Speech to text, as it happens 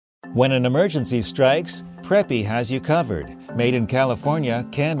When an emergency strikes, Preppy has you covered. Made in California,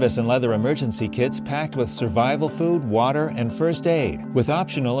 canvas and leather emergency kits packed with survival food, water, and first aid, with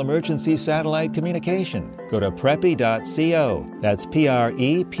optional emergency satellite communication. Go to preppy.co. That's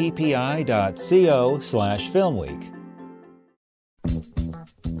preppi.co/FilmWeek.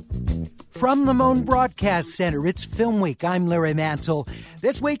 From the Moan Broadcast Center, it's FilmWeek. I'm Larry Mantle.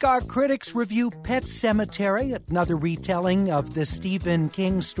 This week, our critics review Pet Sematary, another retelling of the Stephen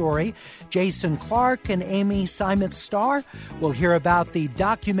King story. Jason Clarke and Amy Seimetz star. We'll hear about the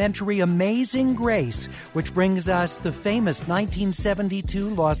documentary Amazing Grace, which brings us the famous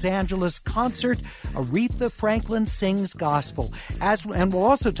 1972 Los Angeles concert, Aretha Franklin Sings Gospel. And we'll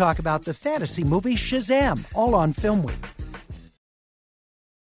also talk about the fantasy movie Shazam, all on FilmWeek.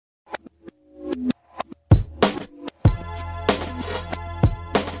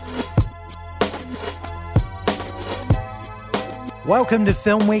 Welcome to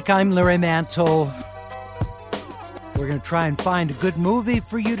Film Week. I'm Larry Mantle. We're going to try and find a good movie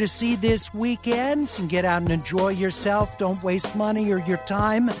for you to see this weekend and get out and enjoy yourself. Don't waste money or your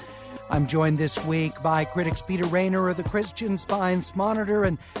time. I'm joined this week by critics Peter Rayner of the Christian Science Monitor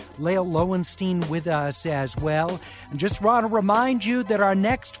and Lael Loewenstein with us as well. And just want to remind you that our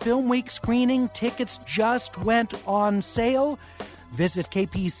next Film Week screening tickets just went on sale. Visit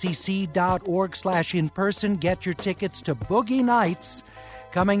kpcc.org/in-person. Get your tickets to Boogie Nights,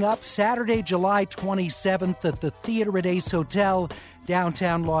 coming up Saturday, July 27th at the Theater at Ace Hotel,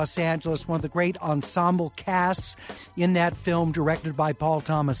 downtown Los Angeles. One of the great ensemble casts in that film, directed by Paul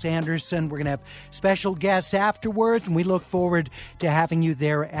Thomas Anderson. We're going to have special guests afterwards, and we look forward to having you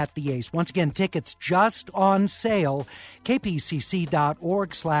there at the Ace. Once again, tickets just on sale,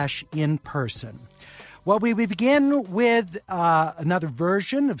 kpcc.org/in-person. Well, we begin with another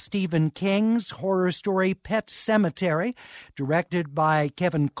version of Stephen King's horror story, Pet Sematary, directed by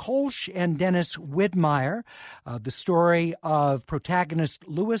Kevin Kolsch and Dennis Widmeyer. The story of protagonist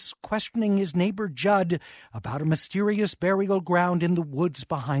Lewis questioning his neighbor Judd about a mysterious burial ground in the woods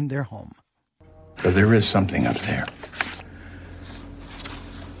behind their home. But there is something up there.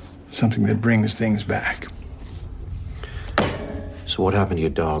 Something that brings things back. So what happened to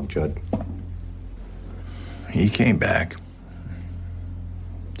your dog, Judd? He came back,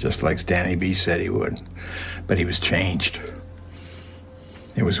 just like Stanley B. said he would, but he was changed.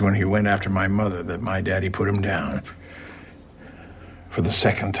 It was when he went after my mother that my daddy put him down. For the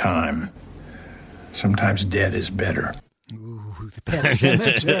second time. Sometimes dead is better. Ooh, the Pet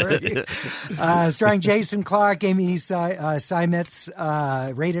Sematary. Starring Jason Clarke, Amy Seimetz,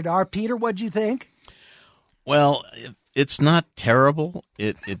 rated R. Peter, what'd you think? Well, it's not terrible.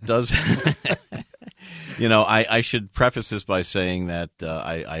 It does... You know, I should preface this by saying that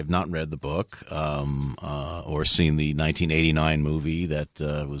I have not read the book or seen the 1989 movie that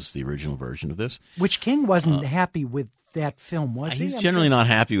was the original version of this. Which King wasn't happy with that film, was he? He's generally not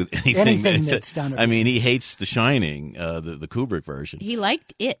happy with anything that's done. I mean, he hates The Shining, the Kubrick version. He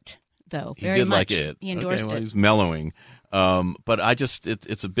liked it, though, very much. He did like it. He endorsed it. He's mellowing. But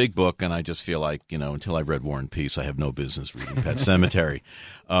it's a big book, and I just feel like, until I've read War and Peace, I have no business reading Pet Sematary.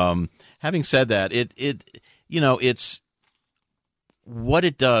 Having said that, it's what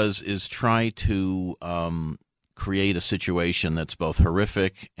it does is try to create a situation that's both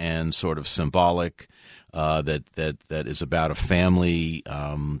horrific and sort of symbolic. That is about a family.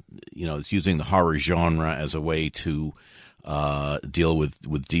 It's using the horror genre as a way to deal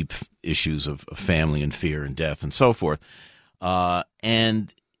with deep issues of family and fear and death and so forth.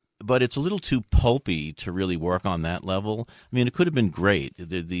 But it's a little too pulpy to really work on that level. I mean, it could have been great.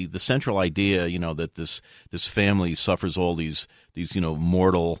 The central idea, that this family suffers all these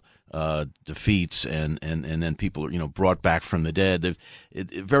mortal defeats, and then people are brought back from the dead.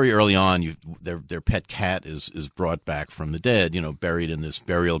 Very early on, their pet cat is brought back from the dead, buried in this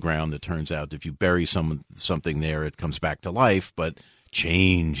burial ground that turns out if you bury something there, it comes back to life, but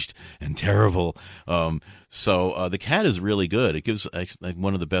changed and terrible. So the cat is really good. It gives like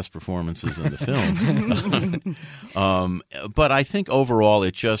one of the best performances in the film. But I think overall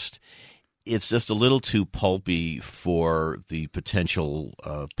it's just a little too pulpy for the potential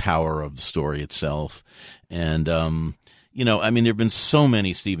power of the story itself. And there have been so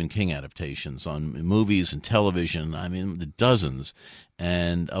many Stephen King adaptations on movies and television. I mean, the dozens.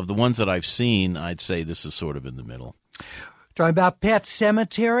 And of the ones that I've seen, I'd say this is sort of in the middle. Talking about Pet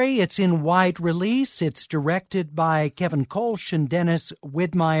Sematary, it's in wide release. It's directed by Kevin Kolsch and Dennis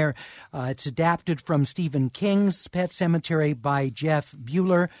Widmeyer. It's adapted from Stephen King's Pet Sematary by Jeff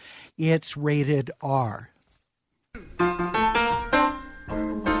Buhler. It's rated R.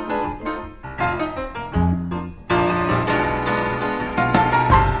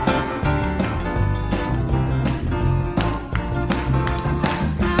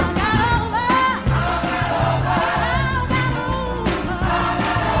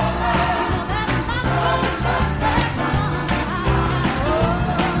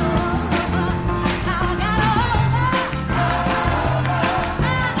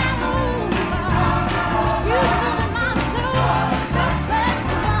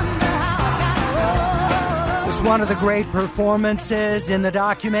 one of the great performances in the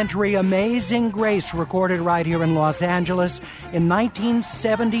documentary Amazing Grace, recorded right here in Los Angeles in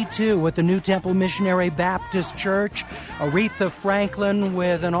 1972 at the New Temple Missionary Baptist Church. Aretha Franklin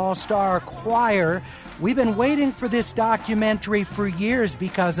with an all-star choir. We've been waiting for this documentary for years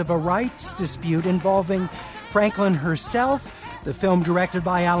because of a rights dispute involving Franklin herself, the film directed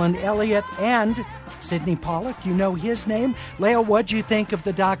by Alan Elliott, and Sidney Pollack, you know his name. Lael, what'd you think of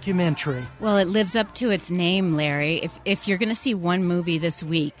the documentary? Well, it lives up to its name, Larry. If you're going to see one movie this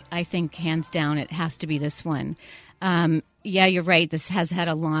week, I think hands down it has to be this one. Yeah, you're right. This has had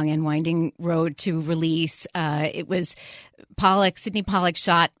a long and winding road to release. It was Sidney Pollack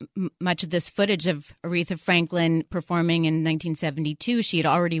shot much of this footage of Aretha Franklin performing in 1972. She had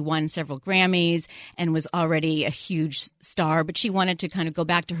already won several Grammys and was already a huge star, but she wanted to kind of go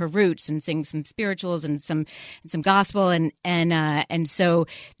back to her roots and sing some spirituals and some gospel, and so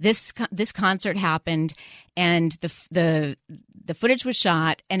this concert happened, and the footage was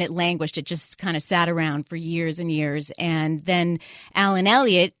shot and it languished. It just kind of sat around for years and years, and then Alan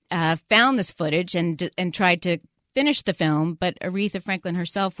Elliott found this footage and tried to finish the film, but Aretha Franklin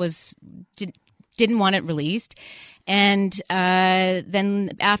herself didn't want it released. And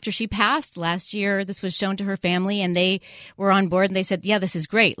then after she passed last year, this was shown to her family, and they were on board, and they said, "Yeah, this is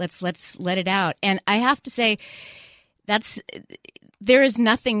great. Let's let it out." And I have to say, there is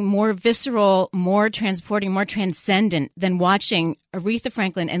nothing more visceral, more transporting, more transcendent than watching Aretha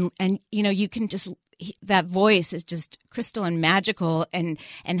Franklin, and you know, you can just. That voice is just crystal and magical and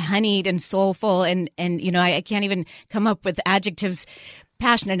honeyed and soulful, and you know, I can't even come up with adjectives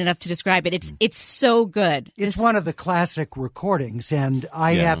passionate enough to describe it. It's so good. It's one of the classic recordings, and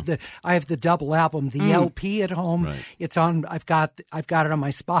I have the double album, the LP at home. Right. It's on. I've got it on my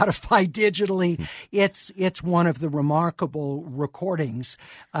Spotify digitally. It's one of the remarkable recordings.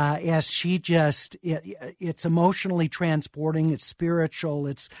 As she just, it's emotionally transporting. It's spiritual.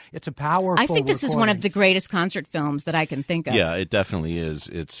 It's a powerful. I think this is one of the greatest concert films that I can think of. Yeah, it definitely is.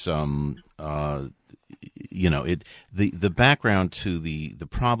 It's you know, the background to the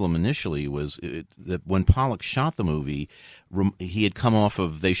problem initially was that when Pollack shot the movie, he had come off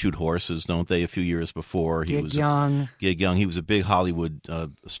of They Shoot Horses, Don't They, a few years before. Gig Young. He was a big Hollywood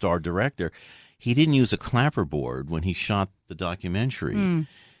star director. He didn't use a clapperboard when he shot the documentary.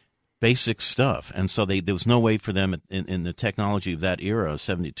 Basic stuff, and so there was no way for them in the technology of that era,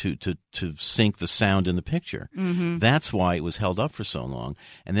 72, to sync the sound in the picture. Mm-hmm. That's why it was held up for so long.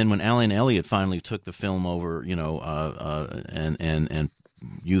 And then when Alan Elliott finally took the film over, you know, and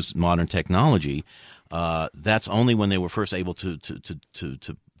used modern technology, that's only when they were first able to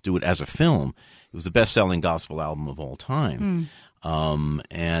do it as a film. It was the best-selling gospel album of all time.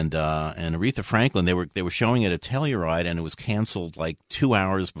 And Aretha Franklin, they were showing it at Telluride, and it was canceled like 2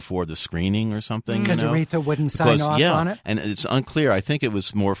 hours before the screening or something. Because Aretha wouldn't sign off on it? And it's unclear. I think it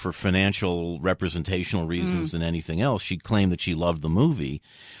was more for financial, representational reasons than anything else. She claimed that she loved the movie,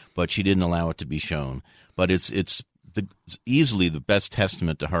 but she didn't allow it to be shown. But it's easily the best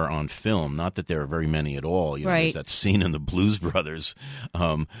testament to her on film. Not that there are very many at all. You know, right. There's that scene in the Blues Brothers,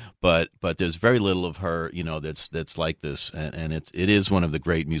 but there's very little of her. You know, that's like this, and it is one of the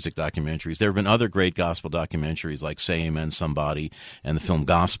great music documentaries. There have been other great gospel documentaries like Say Amen Somebody and the film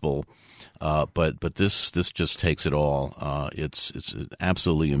Gospel, but this just takes it all. It's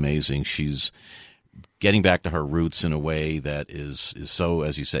absolutely amazing. She's getting back to her roots in a way that is so,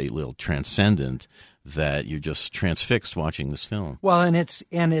 as you say, a little transcendent, that you're just transfixed watching this film. Well, and it's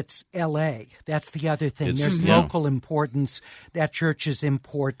L.A. That's the other thing. There's local importance. That church is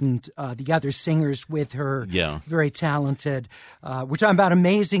important. The other singers with her, very talented. We're talking about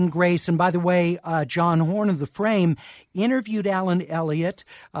Amazing Grace. And by the way, John Horn of The Frame interviewed Alan Elliott,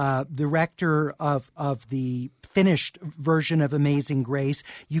 director of the finished version of Amazing Grace.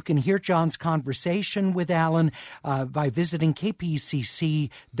 You can hear John's conversation with Alan by visiting kpcc.org/The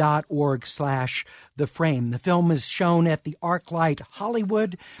Frame. The film is shown at the ArcLight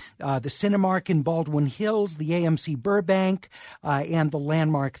Hollywood, the Cinemark in Baldwin Hills, the AMC Burbank, and the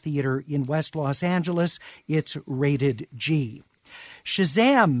Landmark Theater in West Los Angeles. It's rated G.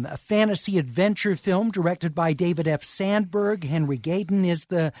 Shazam, a fantasy adventure film directed by David F. Sandberg. Henry Gayden is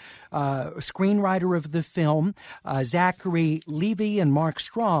the screenwriter of the film. Zachary Levi and Mark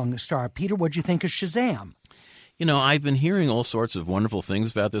Strong star. Peter, what'd you think of Shazam? You know, I've been hearing all sorts of wonderful things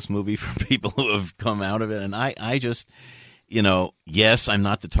about this movie from people who have come out of it, and I just, you know, yes, I'm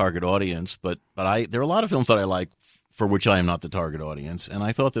not the target audience, but there are a lot of films that I like for which I am not the target audience, and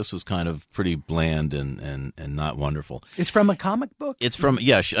I thought this was kind of pretty bland and not wonderful. It's from a comic book? It's from,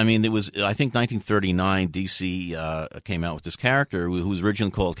 I mean, it was, I think 1939, DC came out with this character who was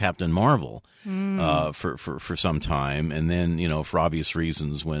originally called Captain Marvel for some time, and then, for obvious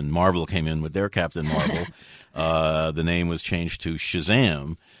reasons, when Marvel came in with their Captain Marvel, the name was changed to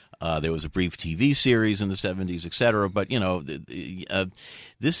Shazam. There was a brief TV series in the 70s, et cetera. But,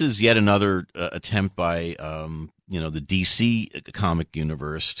 this is yet another attempt by, the DC comic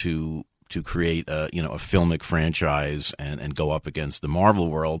universe to create, a filmic franchise and go up against the Marvel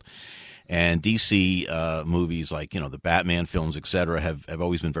world. And DC movies like, the Batman films, et cetera, have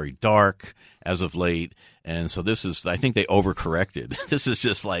always been very dark as of late. And so this is, I think they overcorrected. This is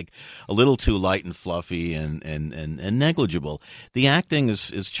just like a little too light and fluffy and negligible. The acting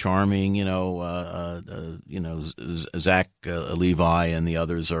is charming, Zach Levi and the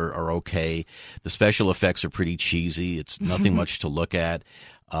others are okay. The special effects are pretty cheesy. It's nothing much to look at.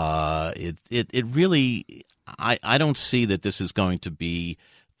 It really, I don't see that this is going to be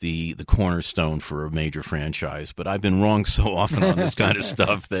the cornerstone for a major franchise, but I've been wrong so often on this kind of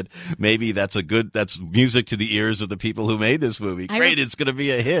stuff that maybe that's music to the ears of the people who made this movie. Great, it's going to be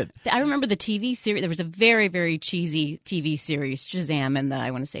a hit. I remember the TV series. There was a very, very cheesy TV series, Shazam, in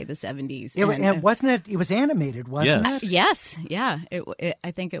I want to say the 70s. Wasn't it? It was animated, wasn't it? Yes, yeah. I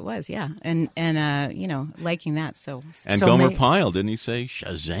think it was, yeah. And liking that. So Gomer Pyle, didn't he say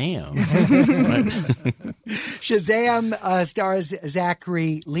Shazam? Shazam stars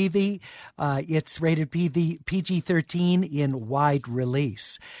Zachary Levi. It's rated PG-13 in wide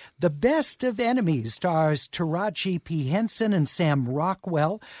release. The Best of Enemies stars Taraji P. Henson and Sam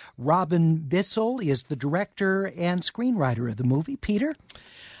Rockwell. Robin Bissell is the director and screenwriter of the movie. Peter?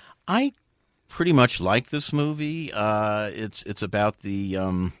 I pretty much like this movie. It's about the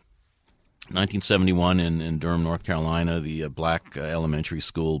 1971 in Durham, North Carolina. The black elementary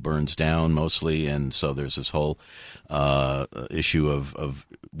school burns down mostly, and so there's this whole issue of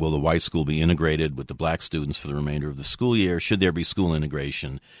will the white school be integrated with the black students for the remainder of the school year? Should there be school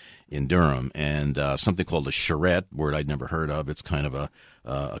integration in Durham? And something called a charrette, word I'd never heard of, it's kind of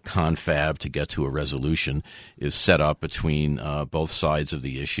a confab to get to a resolution, is set up between both sides of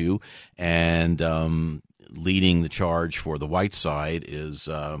the issue. And leading the charge for the white side is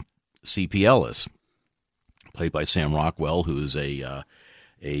C.P. Ellis, played by Sam Rockwell, who is a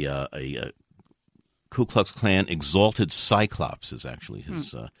Ku Klux Klan exalted Cyclops is actually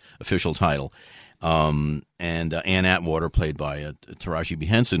his official title, and Ann Atwater, played by Taraji B.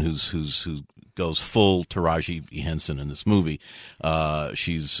 Henson, who goes full Taraji B. Henson in this movie.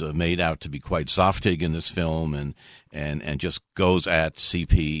 She's made out to be quite Zoftig in this film, and just goes at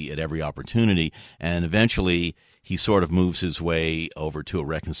CP at every opportunity, and eventually he sort of moves his way over to a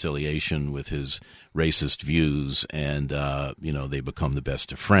reconciliation with his racist views, and they become the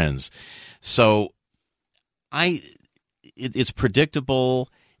best of friends. So it's predictable,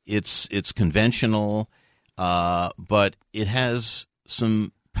 it's conventional, but it has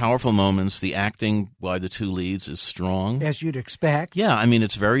some powerful moments. The acting by the two leads is strong, as you'd expect. Yeah, I mean,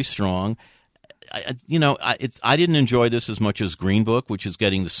 it's very strong. I didn't enjoy this as much as Green Book, which is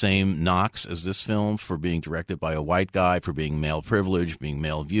getting the same knocks as this film for being directed by a white guy, for being male privileged, being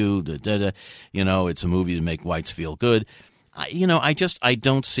male viewed. It's a movie to make whites feel good. I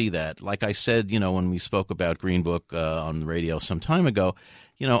don't see that. Like I said, when we spoke about Green Book on the radio some time ago,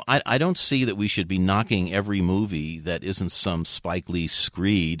 I don't see that we should be knocking every movie that isn't some Spike Lee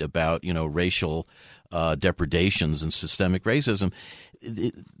screed about, racial depredations and systemic racism.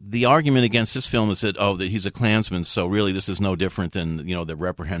 The argument against this film is that he's a Klansman, so really this is no different than the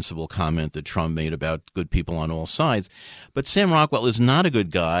reprehensible comment that Trump made about good people on all sides. But Sam Rockwell is not a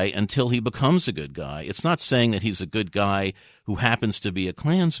good guy until he becomes a good guy. It's not saying that he's a good guy who happens to be a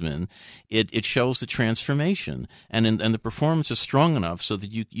Klansman. It shows the transformation, and the performance is strong enough so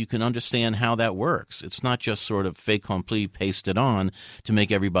that you can understand how that works. It's not just sort of fait accompli, pasted on to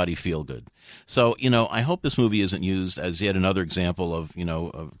make everybody feel good. So I hope this movie isn't used as yet another example of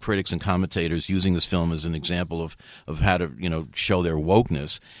of critics and commentators using this film as an example of how to show their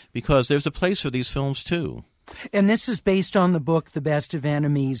wokeness, because there's a place for these films too. And this is based on the book The Best of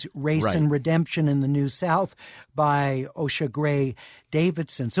Enemies, Race and Redemption in the New South by Osha Gray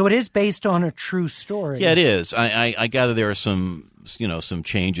Davidson. So it is based on a true story. Yeah, it is. I gather there are some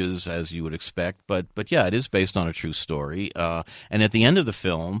changes, as you would expect, but yeah, it is based on a true story. And at the end of the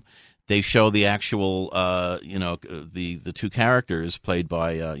film, they show the actual, the two characters played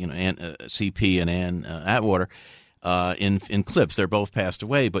by, CP and Ann Atwater in clips. They're both passed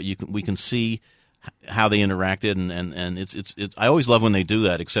away, but we can see how they interacted, and it's I always love when they do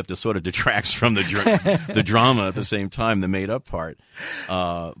that, except it sort of detracts from the drama at the same time, the made up part.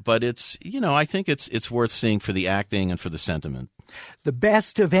 But it's, I think it's worth seeing for the acting and for the sentiment. The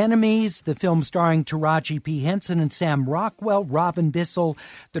Best of Enemies, the film starring Taraji P. Henson and Sam Rockwell, Robin Bissell,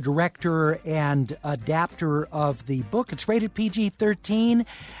 the director and adapter of the book. It's rated PG-13,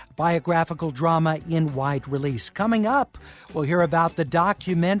 biographical drama in wide release. Coming up, we'll hear about the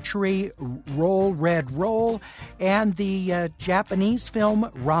documentary Roll, Red, Roll and the Japanese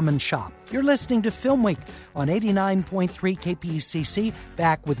film Ramen Shop. You're listening to Film Week on 89.3 KPCC.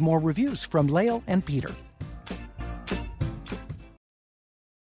 Back with more reviews from Lael and Peter.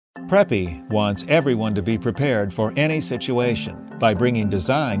 Preppy wants everyone to be prepared for any situation. By bringing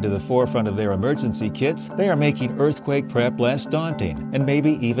design to the forefront of their emergency kits, they are making earthquake prep less daunting and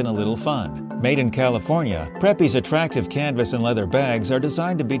maybe even a little fun. Made in California, Preppy's attractive canvas and leather bags are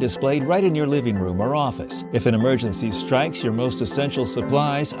designed to be displayed right in your living room or office. If an emergency strikes, your most essential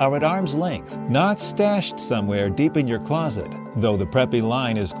supplies are at arm's length, not stashed somewhere deep in your closet. Though the Preppy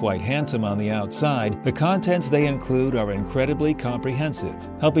line is quite handsome on the outside, the contents they include are incredibly comprehensive,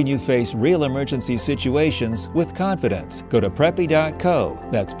 helping you face real emergency situations with confidence. Go to Preppy.co,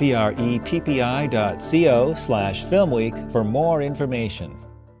 that's PREPPI.co/FilmWeek for more information.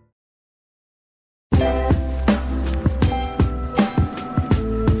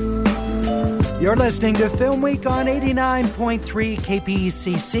 You're listening to Film Week on 89.3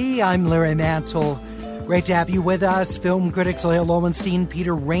 KPCC. I'm Larry Mantle. Great to have you with us. Film critics Lael, Loewenstein,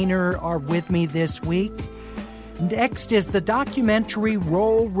 Peter Rayner are with me this week. Next is the documentary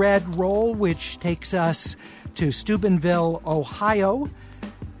Roll, Red, Roll, which takes us to Steubenville, Ohio.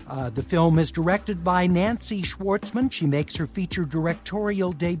 The film is directed by Nancy Schwartzman. She makes her feature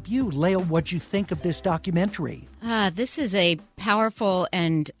directorial debut. Lael, what'd you think of this documentary? This is a powerful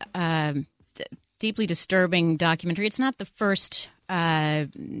and deeply disturbing documentary. It's not the first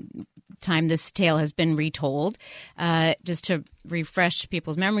time this tale has been retold. Just to refresh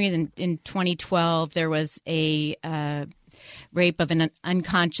people's memories, in 2012 there was a rape of an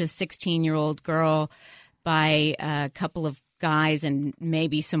unconscious 16-year-old girl by a couple of guys and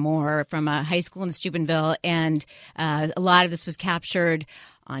maybe some more from a high school in Steubenville, and a lot of this was captured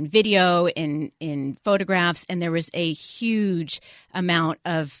on video, in photographs, and there was a huge amount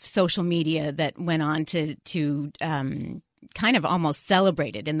of social media that went on to kind of almost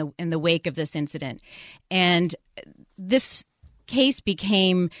celebrated in the wake of this incident. And this case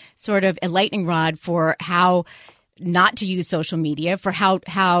became sort of a lightning rod for how not to use social media, for how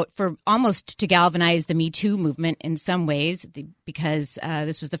for almost to galvanize the Me Too movement in some ways, because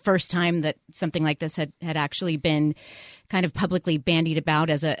this was the first time that something like this had actually been kind of publicly bandied about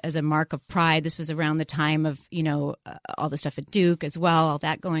as a mark of pride. This was around the time of all the stuff at Duke as well, all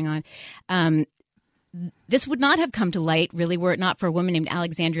that going on. This would not have come to light, really, were it not for a woman named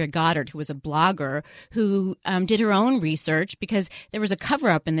Alexandria Goddard, who was a blogger who did her own research, because there was a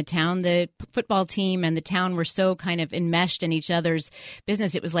cover-up in the town. The football team and the town were so kind of enmeshed in each other's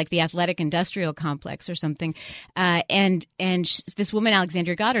business. It was like the athletic industrial complex or something. And this woman,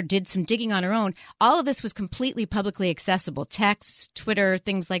 Alexandria Goddard, did some digging on her own. All of this was completely publicly accessible. Texts, Twitter,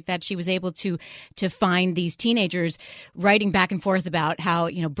 things like that. She was able to find these teenagers writing back and forth about how,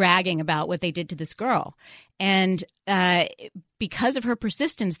 bragging about what they did to this girl. And because of her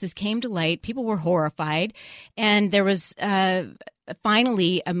persistence, this came to light. People were horrified. And there was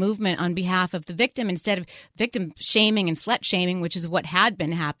finally a movement on behalf of the victim. Instead of victim shaming and slut shaming, which is what had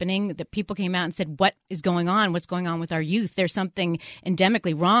been happening, that people came out and said, what is going on? What's going on with our youth? There's something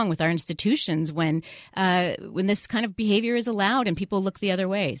endemically wrong with our institutions when this kind of behavior is allowed and people look the other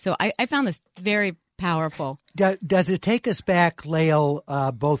way. So I found this very powerful. Does it take us back, Lael,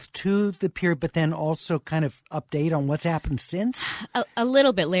 both to the period, but then also kind of update on what's happened since? A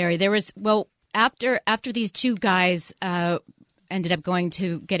little bit, Larry. There was, after these two guys ended up going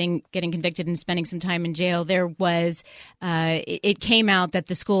to getting convicted and spending some time in jail, there was it came out that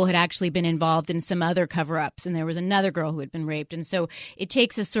the school had actually been involved in some other cover-ups, and there was another girl who had been raped. And so it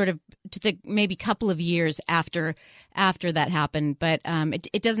takes us sort of to the maybe couple of years after that happened, but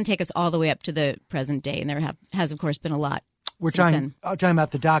it doesn't take us all the way up to the present day, and there has of course been a lot. We're talking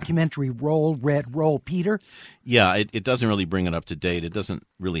about the documentary Roll, Red, Roll. Peter? Yeah, it doesn't really bring it up to date. It doesn't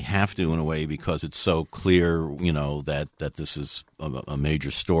really have to in a way, because it's so clear, that this is a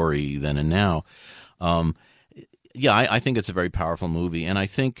major story then and now. I think it's a very powerful movie, and I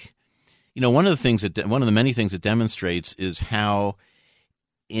think, one of the many things it demonstrates is how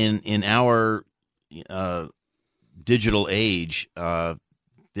in our digital age,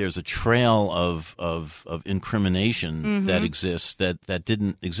 there's a trail of incrimination that exists that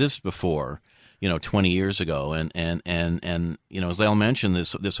didn't exist before. 20 years ago. And as Lael mentioned,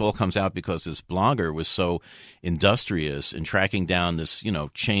 this all comes out because this blogger was so industrious in tracking down this,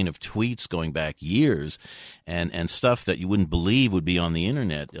 chain of tweets going back years and stuff that you wouldn't believe would be on the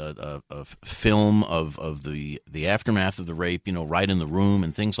internet, of film of the aftermath of the rape, right in the room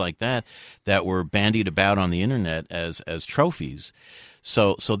and things like that were bandied about on the internet as trophies.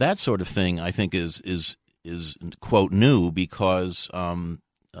 So that sort of thing, I think, is quote new because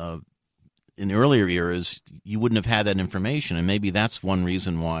in earlier eras you wouldn't have had that information, and maybe that's one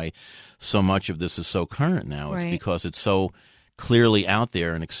reason why so much of this is so current now. Right. It's because it's so clearly out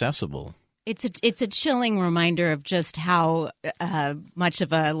there and accessible. It's a chilling reminder of just how much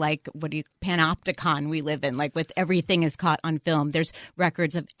of a panopticon we live in. Like, with everything is caught on film. There's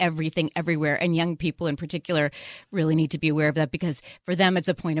records of everything everywhere, and young people in particular really need to be aware of that, because for them it's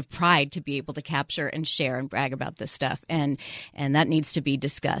a point of pride to be able to capture and share and brag about this stuff, and that needs to be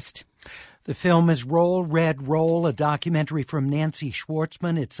discussed. The film is Roll, Red, Roll, a documentary from Nancy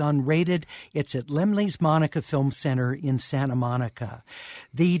Schwartzman. It's unrated. It's at Lemley's Monica Film Center in Santa Monica.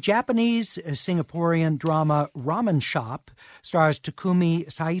 The Japanese-Singaporean drama Ramen Shop stars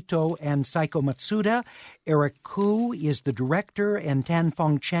Takumi Saito and Saiko Matsuda. Eric Koo is the director, and Tan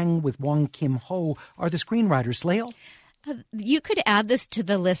Fong Cheng with Wong Kim Ho are the screenwriters. Lael? You could add this to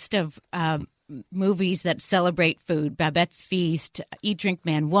the list of movies that celebrate food: Babette's Feast, Eat, Drink,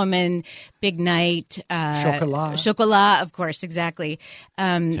 Man, Woman, Big Night, Chocolat, of course, exactly.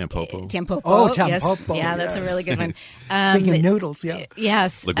 Tampopo. Oh, Tampopo. Yes. Yeah, that's a really good one. Speaking of noodles, yeah.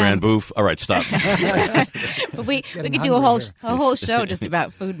 Yes. Le Grand Bouffe. All right, stop. But we could do a whole show just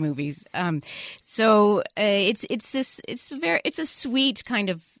about food movies. So it's a sweet kind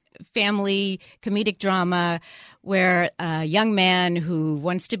of family comedic drama where a young man who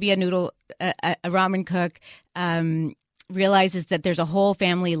wants to be a ramen cook realizes that there's a whole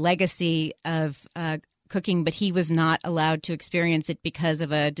family legacy of cooking, but he was not allowed to experience it because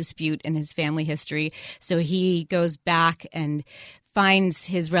of a dispute in his family history. So he goes back and finds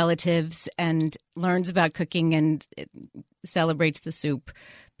his relatives and learns about cooking and celebrates the soup.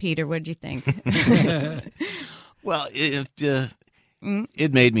 Peter, what did you think? Well,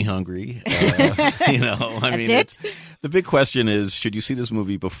 it made me hungry. That's it? The big question is, should you see this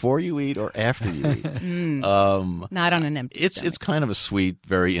movie before you eat or after you eat? Not on an empty stomach. It's kind of a sweet,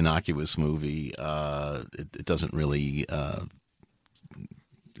 very innocuous movie. It doesn't really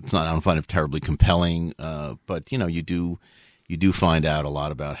it's not, I don't find it terribly compelling, but you do find out a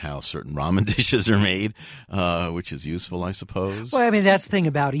lot about how certain ramen dishes are made, which is useful, I suppose. Well, I mean, that's the thing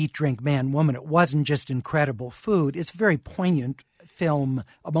about Eat, Drink, Man, Woman. It wasn't just incredible food. It's very poignant film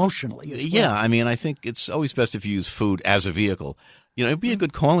emotionally as well. Yeah, I mean, I think it's always best if you use food as a vehicle. It'd be a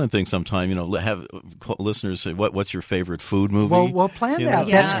good call-in thing sometime, have listeners say, what's your favorite food movie? Well, we'll plan that.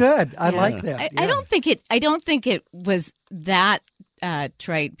 Yeah. That's good. I like that. I don't think it was that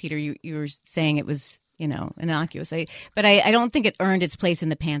trite, Peter. You were saying it was, innocuous. But I don't think it earned its place in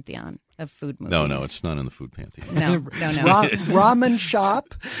the pantheon of food movies. No, it's not in the food pantheon. No. Ramen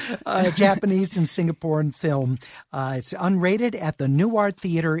Shop, Japanese and Singaporean film. It's unrated at the New Art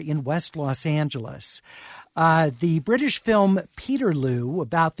Theater in West Los Angeles. The British film Peterloo,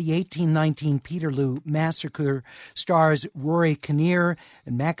 about the 1819 Peterloo massacre, stars Rory Kinnear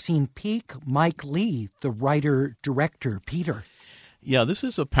and Maxine Peake. Mike Lee, the writer-director. Peter. Yeah, this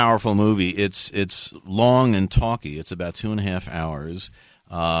is a powerful movie. It's long and talky. It's about 2.5 hours.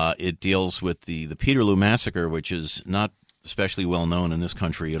 It deals with the Peterloo massacre, which is not especially well known in this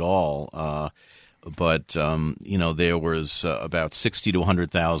country at all. But there was about 60 to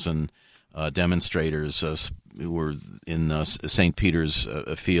 100,000 demonstrators who were in St. Peter's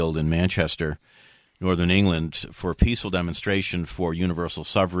Field in Manchester, Northern England, for a peaceful demonstration for universal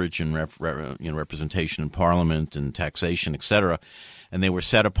suffrage and representation in Parliament and taxation, etc. And they were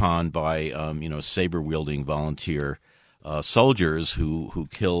set upon by saber-wielding volunteer soldiers who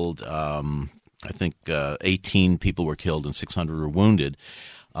killed, I think 18 people were killed and 600 were wounded.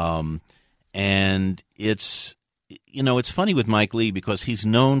 And it's funny with Mike Lee because he's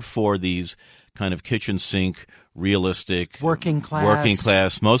known for these kind of kitchen sink, realistic, working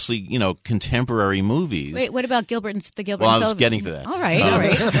class, mostly contemporary movies. Wait, what about Gilbert and Sullivan? I was getting to that. All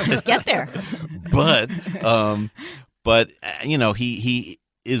right, get there. But he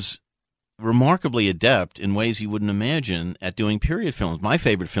is remarkably adept in ways you wouldn't imagine at doing period films. My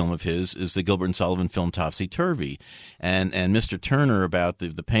favorite film of his is the Gilbert and Sullivan film Topsy Turvy, and Mr. Turner about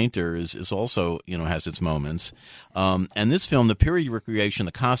the painter is also, you know, has its moments. And this film, the period recreation,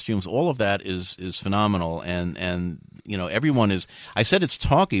 the costumes, all of that is phenomenal. And you know, everyone is. I said it's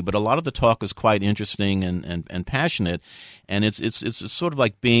talky, but a lot of the talk is quite interesting and passionate. And it's sort of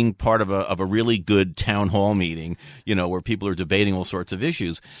like being part of a really good town hall meeting, you know, where people are debating all sorts of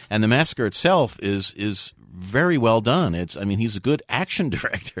issues. And the massacre itself is very well done. He's a good action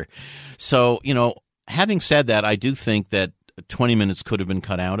director. So, you know, having said that, I do think that 20 minutes could have been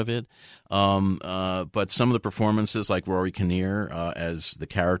cut out of it. But some of the performances, like Rory Kinnear as the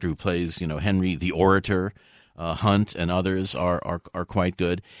character who plays, you know, Henry the Orator, Hunt and others are quite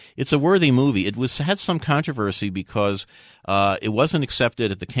good. It's a worthy movie. It had some controversy because it wasn't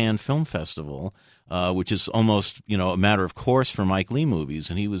accepted at the Cannes Film Festival, which is almost, you know, a matter of course for Mike Leigh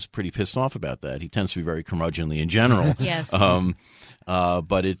movies, and he was pretty pissed off about that. He tends to be very curmudgeonly in general. Yes.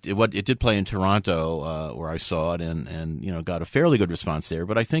 But it did play in Toronto, where I saw it, and you know, got a fairly good response there.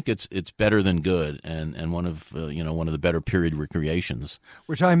 But I think it's better than good, and one of the better period recreations.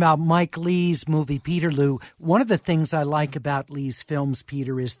 We're talking about Mike Leigh's movie Peterloo. One of the things I like about Leigh's films,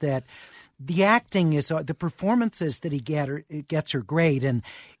 Peter, is that the acting the performances that he gets are great, and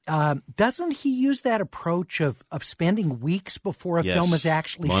doesn't he use that approach of spending weeks before a film is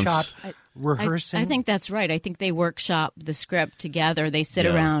actually shot, rehearsing? I think that's right. I think they workshop the script together. They sit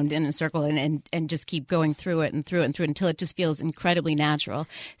around in a circle and just keep going through it and through it and through it until it just feels incredibly natural.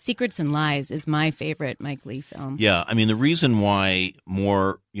 Secrets and Lies is my favorite Mike Leigh film. Yeah, I mean, the reason why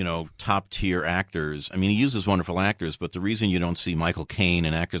more, you know, top-tier actors, I mean, he uses wonderful actors, but the reason you don't see Michael Caine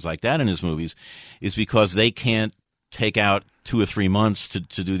and actors like that in his movies is because they can't take out 2 or 3 months to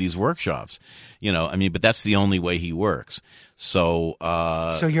do these workshops, you know. I mean, but that's the only way he works. So,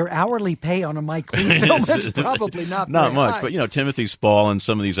 so your hourly pay on a Mike Leigh film is probably not much. high. But you know, Timothy Spall and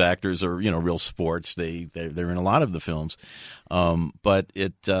some of these actors are, you know, real sports. They're in a lot of the films. But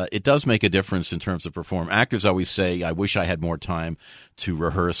it does make a difference in terms of perform. Actors always say, "I wish I had more time to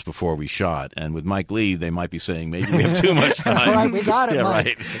rehearse before we shot." And with Mike Leigh, they might be saying, "Maybe we have too much time." That's right, we got it, yeah, Mike.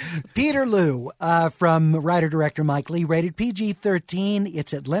 Right. Peterloo, from writer-director Mike Leigh, rated PG-13.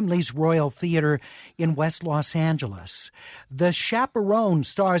 It's at Laemmle's Royal Theater in West Los Angeles. The Chaperone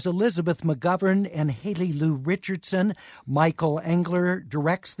stars Elizabeth McGovern and Haley Lou Richardson. Michael Engler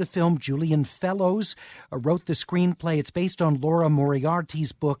directs the film. Julian Fellows wrote the screenplay. It's based on Laura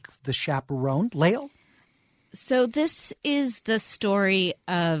Moriarty's book, The Chaperone. Lael? So this is the story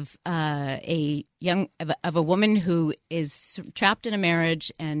of a woman who is trapped in a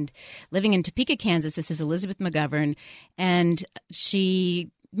marriage and living in Topeka, Kansas. This is Elizabeth McGovern, and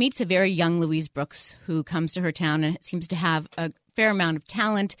she meets a very young Louise Brooks who comes to her town and seems to have a fair amount of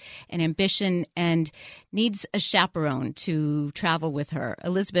talent and ambition and needs a chaperone to travel with her.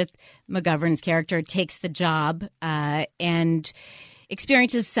 Elizabeth McGovern's character takes the job and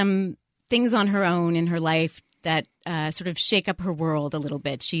experiences some things on her own in her life that sort of shake up her world a little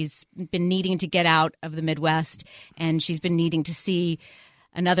bit. She's been needing to get out of the Midwest, and she's been needing to see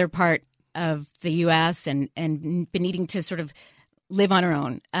another part of the U.S. and been needing to sort of live on her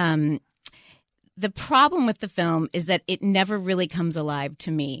own. The problem with the film is that it never really comes alive to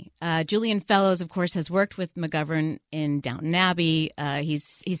me. Julian Fellows, of course, has worked with McGovern in Downton Abbey.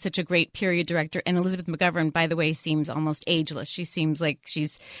 He's such a great period director. And Elizabeth McGovern, by the way, seems almost ageless. She seems like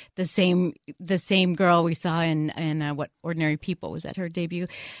she's the same girl we saw in what Ordinary People, was that her debut?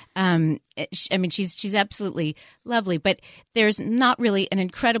 I mean, she's absolutely lovely, but there's not really an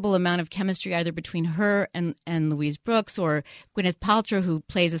incredible amount of chemistry either between her and Louise Brooks or Gwyneth Paltrow, who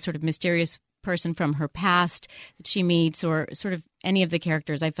plays a sort of mysterious person from her past that she meets, or sort of any of the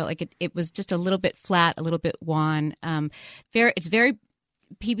characters. I felt like it was just a little bit flat, a little bit wan. It's very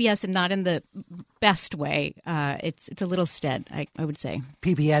PBS and not in the best way. It's a little stead, I would say.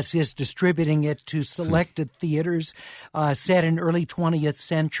 PBS is distributing it to selected theaters. Set in early 20th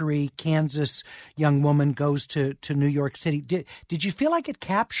century, Kansas young woman goes to New York City. Did you feel like it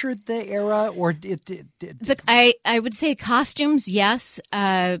captured the era, or I would say costumes, yes.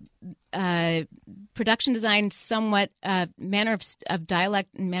 Production design, somewhat. Manner of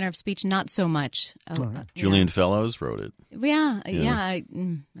dialect and manner of speech, not so much. Julian Fellows wrote it. Yeah, I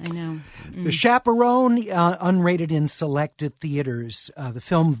know. The Chaperone, unrated in selected theaters. The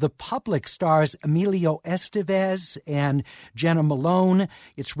film The Public stars Emilio Estevez and Jenna Malone.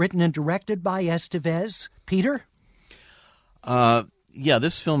 It's written and directed by Estevez. Peter? Yeah,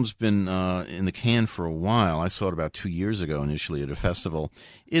 this film's been in the can for a while. I saw it about 2 years ago initially at a festival.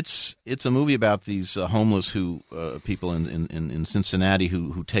 It's a movie about these homeless people in Cincinnati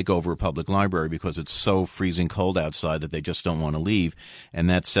who take over a public library because it's so freezing cold outside that they just don't want to leave, and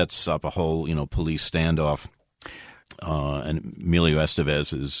that sets up a whole police standoff. And Emilio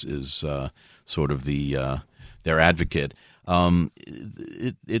Estevez is sort of their advocate.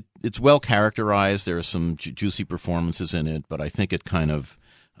 It's well characterized. There are some juicy performances in it, but I think it kind of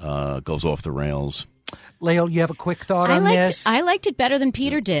goes off the rails. Lael, you have a quick thought on this? I liked it better than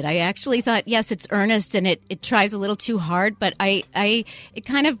Peter did. I actually thought, yes, it's earnest and it tries a little too hard, but it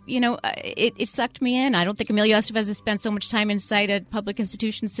kind of, it sucked me in. I don't think Emilio Estevez has spent so much time inside a public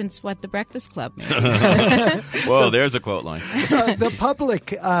institution since, The Breakfast Club. Whoa, there's a quote line. The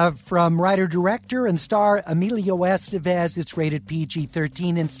Public, from writer-director and star Emilio Estevez. It's rated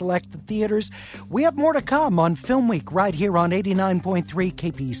PG-13 in select theaters. We have more to come on Film Week right here on 89.3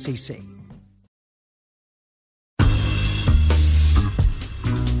 KPCC.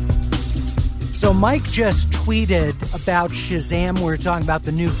 So Mike just tweeted about Shazam. We were talking about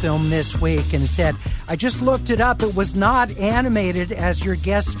the new film this week, and said, I just looked it up. It was not animated, as your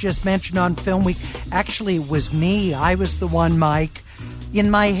guest just mentioned on Film Week. Actually, it was me. I was the one, Mike,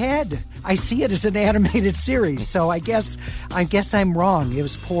 in my head. I see it as an animated series, so I guess I'm wrong. It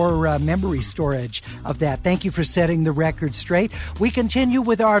was poor memory storage of that. Thank you for setting the record straight. We continue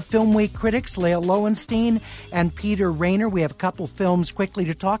with our Film Week critics, Lael Loewenstein and Peter Rayner. We have a couple films quickly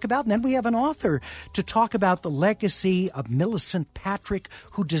to talk about, and then we have an author to talk about the legacy of Milicent Patrick,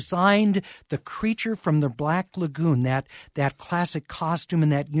 who designed the creature from the Black Lagoon, that classic costume in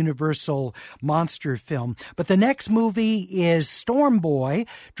that Universal monster film. But the next movie is Storm Boy,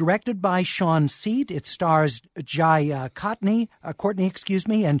 directed by Sean Seed. It stars Jai Courtney,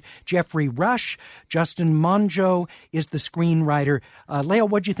 and Jeffrey Rush. Justin Monjo is the screenwriter. Lael,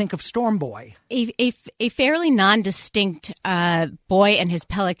 what'd you think of Storm Boy? A fairly non-distinct boy and his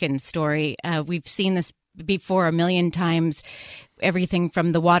pelican story. We've seen this before a million times. Everything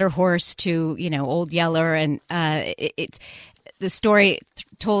from the Water Horse to Old Yeller, and it's the story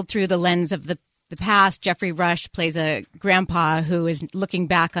told through the lens of the past. Jeffrey Rush plays a grandpa who is looking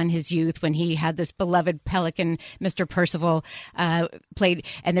back on his youth when he had this beloved pelican, Mr. Percival, played,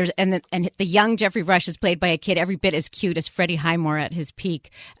 and the young Jeffrey Rush is played by a kid every bit as cute as Freddie Highmore at his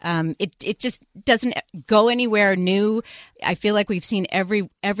peak. It just doesn't go anywhere new. I feel like we've seen every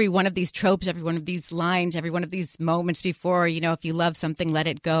one of these tropes, every one of these lines, every one of these moments before. If you love something, let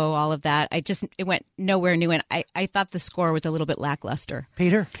it go. All of that. It went nowhere new, and I thought the score was a little bit lackluster.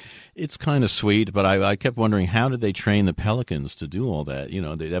 Peter? It's kind of sweet, but I kept wondering, how did they train the pelicans to do all that?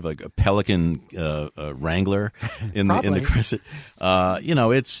 They'd have like a pelican wrangler in the crescent.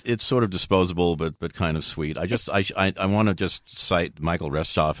 It's sort of disposable, but kind of sweet. I want to just cite Michael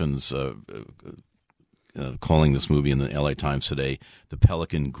Restoffin's calling this movie in the LA Times today the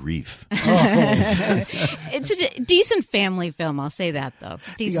Pelican Grief. It's a decent family film, I'll say that, though.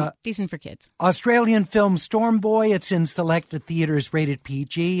 Decent for kids. Australian film Storm Boy. It's in selected theaters, rated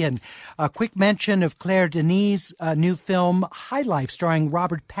PG. And a quick mention of Claire Denis' new film High Life, starring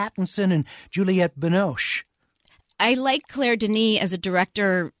Robert Pattinson and Juliette Binoche. I like Claire Denis as a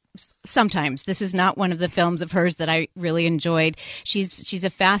director. Sometimes. This is not one of the films of hers that I really enjoyed. She's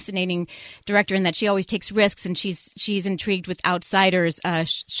a fascinating director in that she always takes risks, and she's intrigued with outsiders.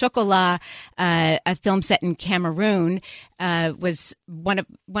 Chocolat, a film set in Cameroon, was one of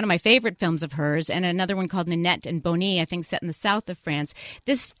my favorite films of hers, and another one called Ninette and Bonnie, I think set in the south of France.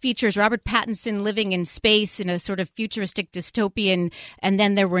 This features Robert Pattinson living in space in a sort of futuristic dystopian and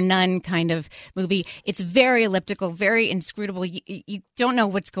then there were none kind of movie. It's very elliptical, very inscrutable. You don't know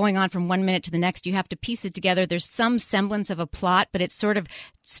what's going on from one minute to the next. You have to piece it together. There's some semblance of a plot, but it's sort of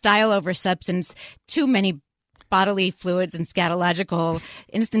style over substance. Too many bodily fluids and scatological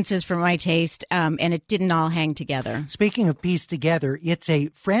instances for my taste, and it didn't all hang together. Speaking of piece together, it's a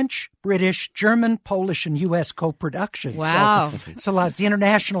French, British, German, Polish, and U.S. co-production. Wow. So it's the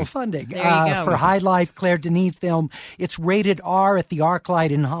international funding there you go. For High Life, Claire Denis film. It's rated R at the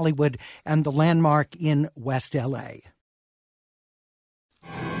ArcLight in Hollywood and the Landmark in West L.A.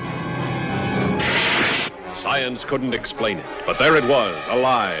 Science couldn't explain it, but there it was,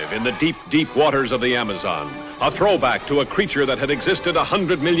 alive in the deep, deep waters of the Amazon. A throwback to a creature that had existed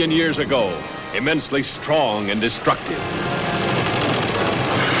 100 million years ago, immensely strong and destructive.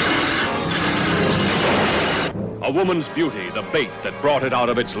 A woman's beauty, the bait that brought it out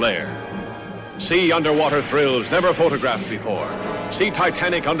of its lair. See underwater thrills never photographed before. See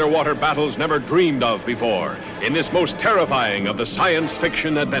titanic underwater battles never dreamed of before in this most terrifying of the science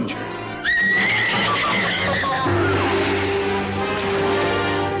fiction adventures.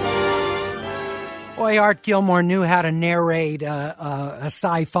 Boy, Art Gilmore knew how to narrate a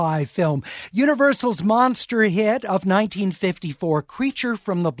sci-fi film. Universal's monster hit of 1954, Creature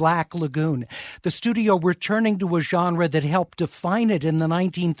from the Black Lagoon. The studio returning to a genre that helped define it in the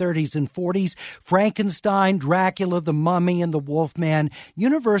 1930s and 40s. Frankenstein, Dracula, The Mummy, and The Wolfman.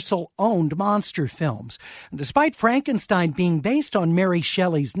 Universal owned monster films. And despite Frankenstein being based on Mary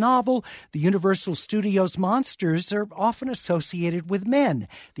Shelley's novel, the Universal Studios monsters are often associated with men.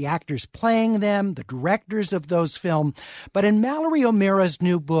 The actors playing them, the directors of those films. But in Mallory O'Meara's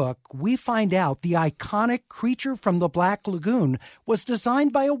new book, we find out the iconic Creature from the Black Lagoon was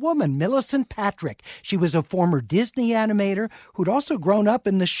designed by a woman, Milicent Patrick. She was a former Disney animator who'd also grown up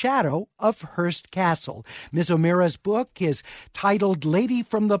in the shadow of Hearst Castle. Ms. O'Meara's book is titled Lady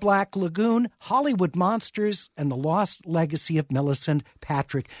from the Black Lagoon, Hollywood Monsters and the Lost Legacy of Milicent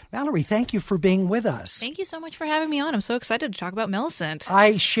Patrick. Mallory, thank you for being with us. Thank you so much for having me on. I'm so excited to talk about Milicent.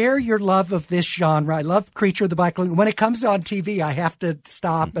 I share your love of this genre. I love Creature of the Black Lagoon. When it comes on TV, I have to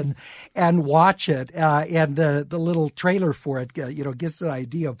stop and watch it. And the little trailer for it, gives an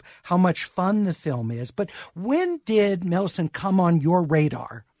idea of how much fun the film is. But when did Milicent come on your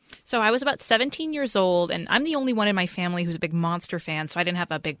radar? So I was about 17 years old, and I'm the only one in my family who's a big monster fan, so I didn't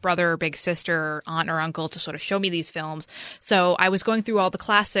have a big brother or big sister or aunt or uncle to sort of show me these films. So I was going through all the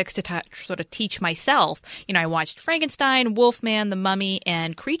classics to sort of teach myself. I watched Frankenstein, Wolfman, The Mummy,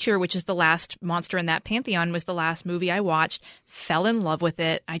 and Creature, which is the last monster in that pantheon, was the last movie I watched. Fell in love with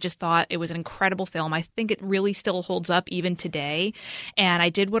it. I just thought it was an incredible film. I think it really still holds up even today. And I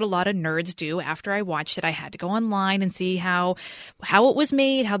did what a lot of nerds do after I watched it. I had to go online and see how it was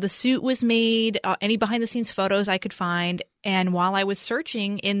made, how the suit was made, any behind-the-scenes photos I could find. And while I was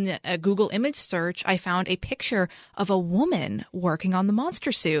searching in a Google image search, I found a picture of a woman working on the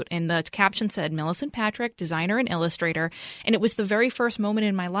monster suit. And the caption said, Milicent Patrick, designer and illustrator. And it was the very first moment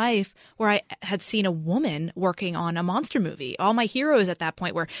in my life where I had seen a woman working on a monster movie. All my heroes at that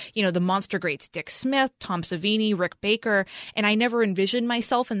point were, the monster greats, Dick Smith, Tom Savini, Rick Baker. And I never envisioned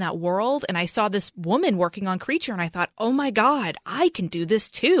myself in that world. And I saw this woman working on Creature, and I thought, oh my God, I can do this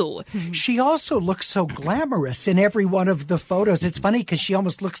too. She also looks so glamorous in every one of the photos. It's funny because she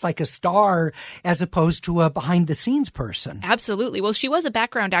almost looks like a star as opposed to a behind-the-scenes person. Absolutely. Well, she was a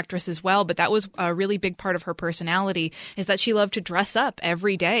background actress as well, but that was a really big part of her personality, is that she loved to dress up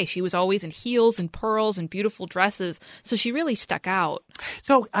every day. She was always in heels and pearls and beautiful dresses, so she really stuck out.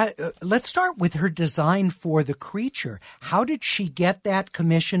 So let's start with her design for the Creature. How did she get that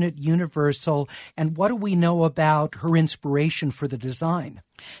commission at Universal, and what do we know about her inspiration for the design?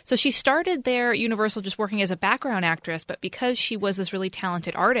 So she started there at Universal just working as a background actress, but because she was this really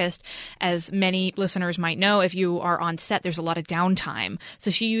talented artist, as many listeners might know, if you are on set, there's a lot of downtime.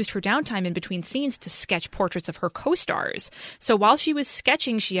 So she used her downtime in between scenes to sketch portraits of her co-stars. So while she was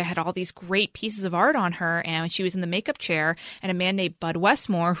sketching, she had all these great pieces of art on her, and she was in the makeup chair, and a man named Bud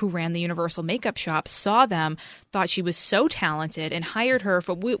Westmore, who ran the Universal makeup shop, saw them, thought she was so talented, and hired her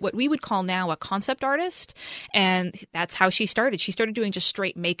for what we would call now a concept artist. And that's how she started. She started doing just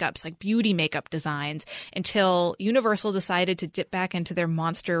straight makeups, like beauty makeup designs, until Universal decided to dip back into their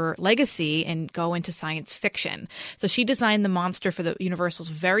monster legacy and go into science fiction. So she designed the monster for the Universal's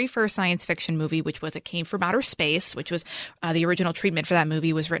very first science fiction movie, which was It Came from Outer Space, which was the original treatment for that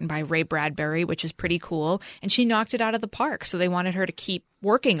movie was written by Ray Bradbury, which is pretty cool. And she knocked it out of the park. So they wanted her to keep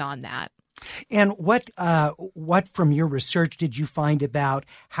working on that. And what from your research did you find about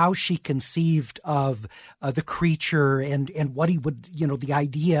how she conceived of the Creature and what he would, the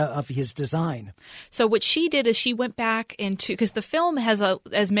idea of his design? So what she did is she went back into, because the film has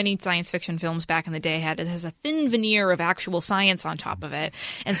as many science fiction films back in the day had, it has a thin veneer of actual science on top of it.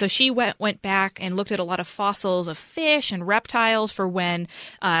 And so she went back and looked at a lot of fossils of fish and reptiles for when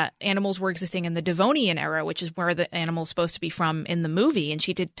animals were existing in the Devonian era, which is where the animal's supposed to be from in the movie. And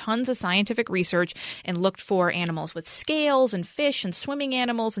she did tons of scientific research and looked for animals with scales and fish and swimming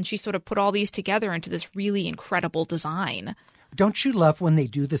animals, and she sort of put all these together into this really incredible design. Don't you love when they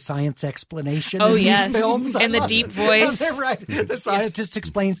do the science explanation in these films? In the deep voice. Right. The scientist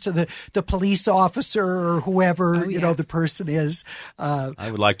explains to the police officer or whoever, the person is. I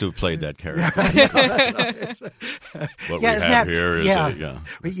would like to have played that character. What we have here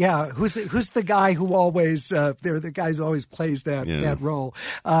is who's the guy who always the guy who always plays that role.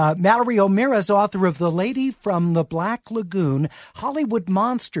 Mallory O'Meara is author of The Lady from the Black Lagoon, Hollywood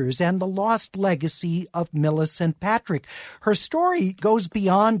Monsters and the Lost Legacy of Milicent Patrick. Her story goes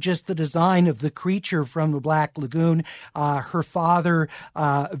beyond just the design of the creature from the Black Lagoon. Her father,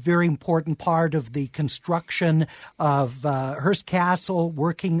 a very important part of the construction of Hearst Castle,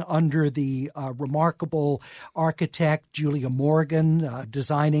 working under the remarkable architect Julia Morgan,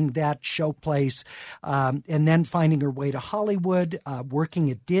 designing that showplace, and then finding her way to Hollywood,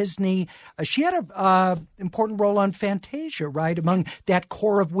 working at Disney. She had an important role on Fantasia, right, among that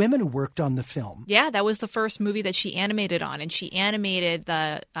core of women who worked on the film. Yeah, that was the first movie that she animated on, and she animated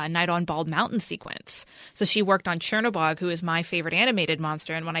the Night on Bald Mountain sequence. So she worked on Chernobog, who is my favorite animated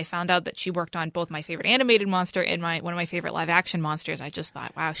monster, and when I found out that she worked on both my favorite animated monster and one of my favorite live-action monsters, I just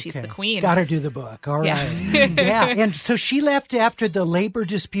thought, wow, she's the queen. Got to do the book. All right. Yeah, and so she left after the labor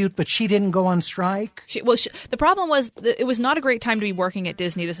dispute, but she didn't go on strike? The problem was it was not a great time to be working at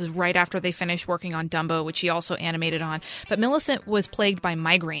Disney. This is right after they finished working on Dumbo, which she also animated on. But Milicent was plagued by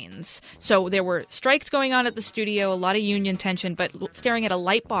migraines. So there were strikes going on at the studio, a lot of union tension, but staring at a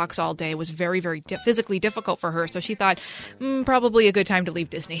light box all day was very, very physically difficult for her. So she thought, probably a good time to leave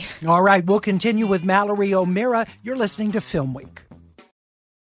Disney. All right, we'll continue with Mallory O'Meara. You're listening to FilmWeek.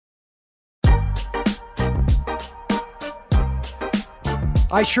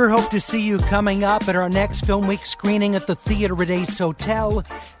 I sure hope to see you coming up at our next Film Week screening at the Theater at Ace Hotel,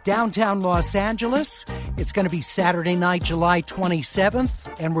 downtown Los Angeles. It's going to be Saturday night, July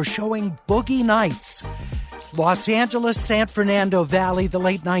 27th, and we're showing Boogie Nights. Los Angeles, San Fernando Valley, the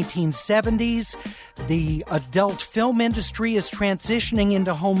late 1970s. The adult film industry is transitioning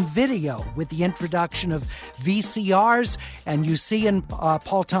into home video with the introduction of VCRs, and you see in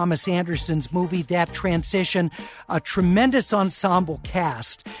Paul Thomas Anderson's movie that transition, a tremendous ensemble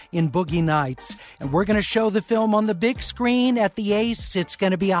cast in Boogie Nights. And we're going to show the film on the big screen at the Ace. It's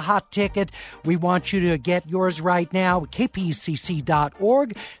going to be a hot ticket. We want you to get yours right now at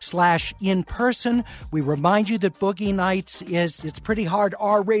kpcc.org/in-person. We remind you that Boogie Nights it's pretty hard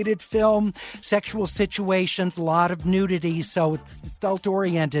R-rated film, sexual situations, a lot of nudity, so it's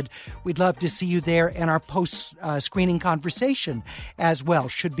adult-oriented. We'd love to see you there, and our post-screening conversation as well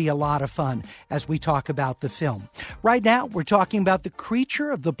should be a lot of fun as we talk about the film. Right now, we're talking about the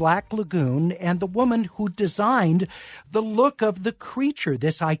creature of the Black Lagoon and the woman who designed the look of the creature,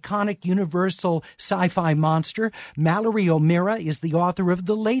 this iconic universal sci-fi monster. Mallory O'Meara is the author of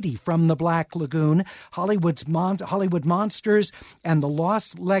The Lady from the Black Lagoon, Hollywood Monsters, and the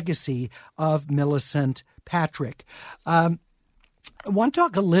Lost Legacy of Milicent Patrick. I want to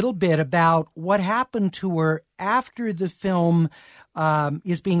talk a little bit about what happened to her after the film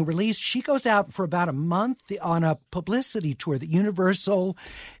is being released. She goes out for about a month on a publicity tour that Universal,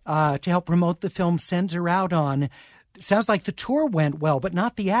 to help promote the film, sends her out on. It sounds like the tour went well, but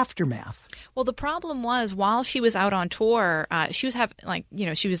not the aftermath. Well, the problem was while she was out on tour, she was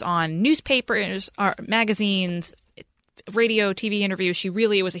she was on newspapers, magazines, radio, TV interviews.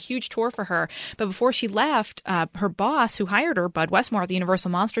 It was a huge tour for her. But before she left, her boss who hired her, Bud Westmore at the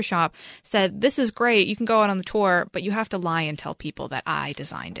Universal Monster Shop, said, "This is great. You can go out on the tour, but you have to lie and tell people that I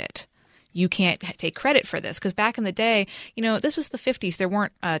designed it. You can't take credit for this." Because back in the day, this was the 50s. There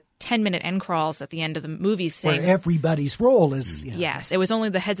weren't 10-minute end crawls at the end of the movies saying where everybody's role is. Yes, it was only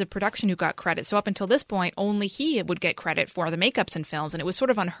the heads of production who got credit. So up until this point, only he would get credit for the makeups in films. And it was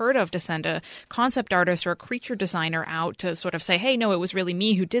sort of unheard of to send a concept artist or a creature designer out to sort of say, hey, no, it was really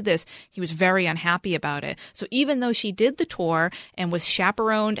me who did this. He was very unhappy about it. So even though she did the tour and was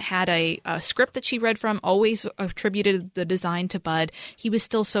chaperoned, had a script that she read from, always attributed the design to Bud, he was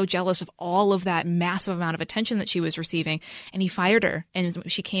still so jealous of all of that massive amount of attention that she was receiving, and he fired her. And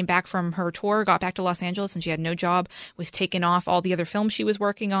she came back from her tour, got back to Los Angeles, and she had no job, was taken off all the other films she was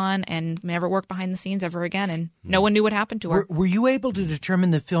working on, and never worked behind the scenes ever again, and no one knew what happened to her. Were you able to determine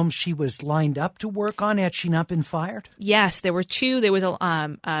the films she was lined up to work on had she not been fired? Yes, there were two. There was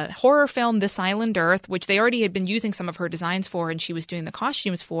a horror film, This Island Earth, which they already had been using some of her designs for, and she was doing the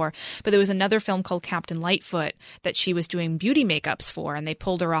costumes for, but there was another film called Captain Lightfoot that she was doing beauty makeups for, and they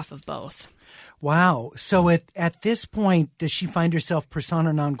pulled her off of both. Wow. So at this point, does she find herself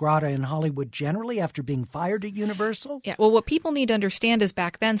persona non grata in Hollywood generally after being fired at Universal? Yeah. Well, what people need to understand is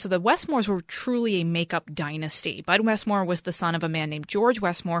back then, so the Westmores were truly a makeup dynasty. Bud Westmore was the son of a man named George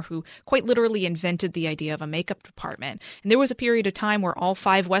Westmore, who quite literally invented the idea of a makeup department. And there was a period of time where all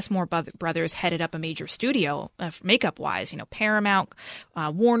five Westmore brothers headed up a major studio, makeup-wise. Paramount,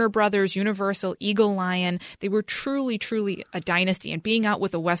 Warner Brothers, Universal, Eagle Lion. They were truly, truly a dynasty. And being out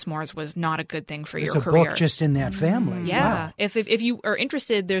with the Westmores was not a good thing. thing for There's your a career. book just in that family. Yeah. Wow. If you are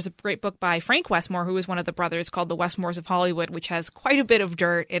interested, there's a great book by Frank Westmore, who is one of the brothers, called The Westmores of Hollywood, which has quite a bit of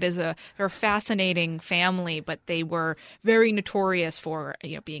dirt. They're a fascinating family, but they were very notorious for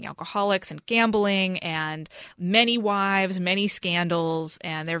being alcoholics and gambling and many wives, many scandals,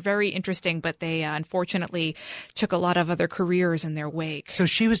 and they're very interesting, but they unfortunately took a lot of other careers in their wake. So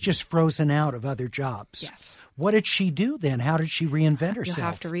she was just frozen out of other jobs. Yes. What did she do then? How did she reinvent herself? You'll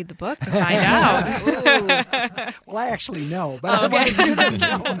have to read the book to find out. Well, I actually know, but I wanted you to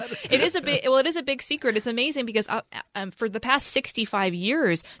tell me. It is a big secret. It's amazing because for the past 65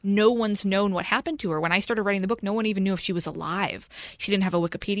 years, no one's known what happened to her. When I started writing the book, no one even knew if she was alive. She didn't have a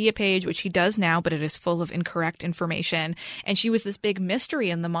Wikipedia page, which she does now, but it is full of incorrect information. And she was this big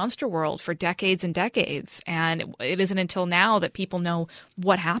mystery in the monster world for decades and decades. And it isn't until now that people know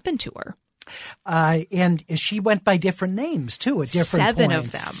what happened to her. And she went by different names, too, at different Seven points.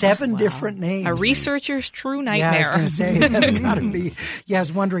 of them. Seven different names. A researcher's true nightmare. Yeah, I was going to say, that's got to be. Yeah, I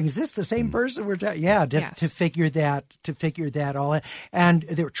was wondering, is this the same person we're talking? Yeah, to figure that all out. And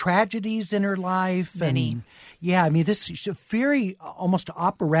there were tragedies in her life. Many. And, yeah, I mean, this is a very almost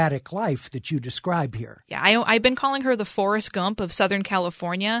operatic life that you describe here. Yeah, I've been calling her the Forrest Gump of Southern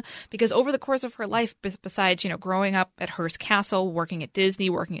California because over the course of her life, besides, growing up at Hearst Castle, working at Disney,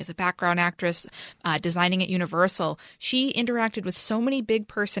 working as a background actress, designing at Universal, she interacted with so many big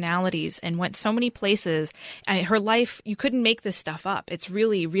personalities and went so many places. Her life, you couldn't make this stuff up. It's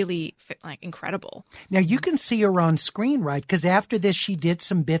really, really incredible. Now, you can see her on screen, right? Because after this, she did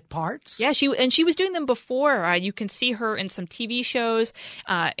some bit parts. Yeah, she was doing them before. You can see her in some TV shows,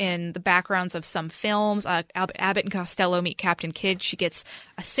 in the backgrounds of some films. Abbott and Costello Meet Captain Kidd. She gets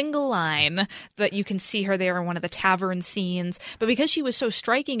a single line, but you can see her there in one of the tavern scenes. But because she was so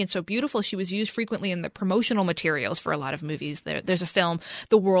striking and so beautiful, she was used frequently in the promotional materials for a lot of movies. There's a film,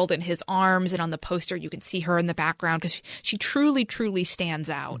 The World in His Arms, and on the poster you can see her in the background because she truly, truly stands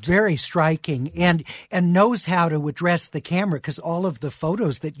out. Very striking and knows how to address the camera because all of the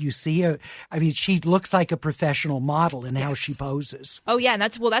photos that you see, I mean, she looks like a professional model in how she poses. Oh, yeah, and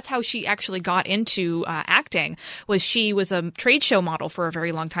that's how she actually got into acting. She was a trade show model for a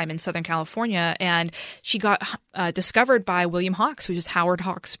very long time in Southern California, and she got discovered by William Hawks, who is Howard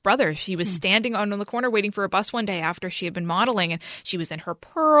Hawks' brother. She was standing on the corner waiting for a bus one day after she had been modeling, and she was in her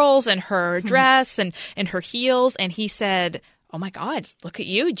pearls and her dress and her heels, and he said, "Oh my God, look at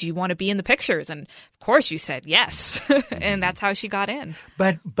you. Do you want to be in the pictures?" And of course you said yes. And that's how she got in.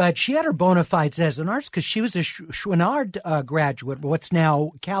 But she had her bona fides as an artist because she was a Chouinard graduate, what's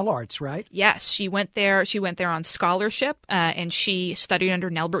now Cal Arts, right? Yes, she went there. She went there on scholarship, and she studied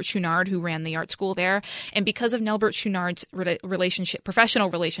under Nelbert Chouinard, who ran the art school there. And because of Nelbert Chouinard's professional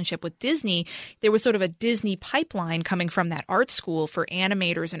relationship with Disney, there was sort of a Disney pipeline coming from that art school for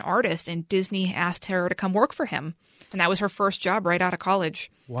animators and artists, and Disney asked her to come work for him. And that was her first job right out of college.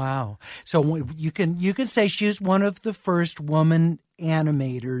 Wow. So you can say she's one of the first woman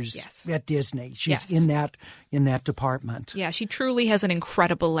animators at Disney. She's in that department. Yeah, she truly has an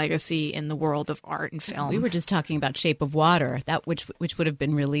incredible legacy in the world of art and film. We were just talking about Shape of Water, that which would have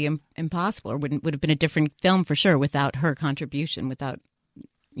been really impossible, or would have been a different film for sure without her contribution, without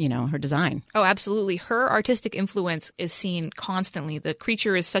her design. Oh, absolutely. Her artistic influence is seen constantly. The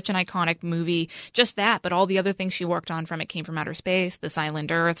Creature is such an iconic movie. Just that, but all the other things she worked on from It Came from Outer Space, This Island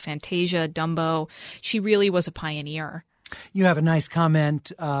Earth, Fantasia, Dumbo. She really was a pioneer. You have a nice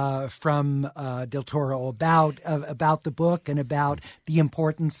comment from Del Toro about the book and about the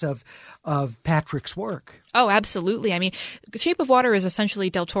importance of Patrick's work. Oh, absolutely. I mean, Shape of Water is essentially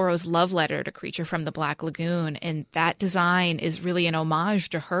Del Toro's love letter to Creature from the Black Lagoon, and that design is really an homage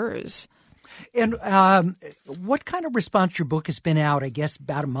to hers. And what kind of response? Your book has been out, I guess,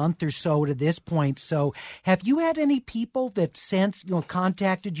 about a month or so to this point. So have you had any people that since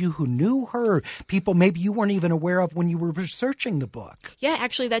contacted you who knew her, people maybe you weren't even aware of when you were researching the book? Yeah,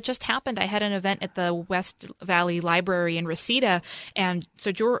 actually, that just happened. I had an event at the West Valley Library in Reseda. And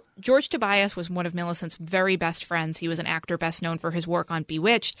so George Tobias was one of Milicent's very best friends. He was an actor best known for his work on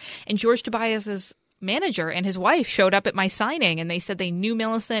Bewitched. And George Tobias's manager and his wife showed up at my signing, and they said they knew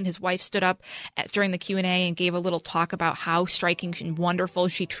Milicent. His wife stood up during the Q&A and gave a little talk about how striking and wonderful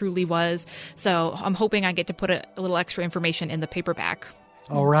she truly was. So I'm hoping I get to put a little extra information in the paperback.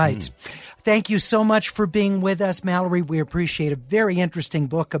 All right. Thank you so much for being with us, Mallory. We appreciate a very interesting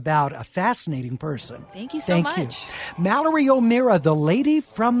book about a fascinating person. Thank you so much. Thank you. Mallory O'Meara, The Lady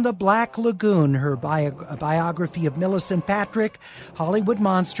from the Black Lagoon, her biography of Milicent Patrick, Hollywood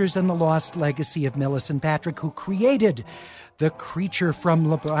Monsters, and the Lost Legacy of Milicent Patrick, who created The Creature from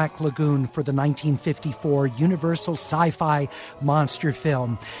the Black Lagoon for the 1954 Universal Sci-Fi monster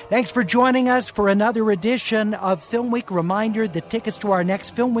film. Thanks for joining us for another edition of Film Week. Reminder that tickets to our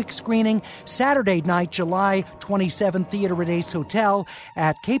next Film Week screening, Saturday night, July 27th, Theater at Ace Hotel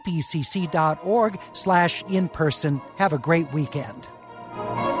at kpcc.org/in-person. Have a great weekend.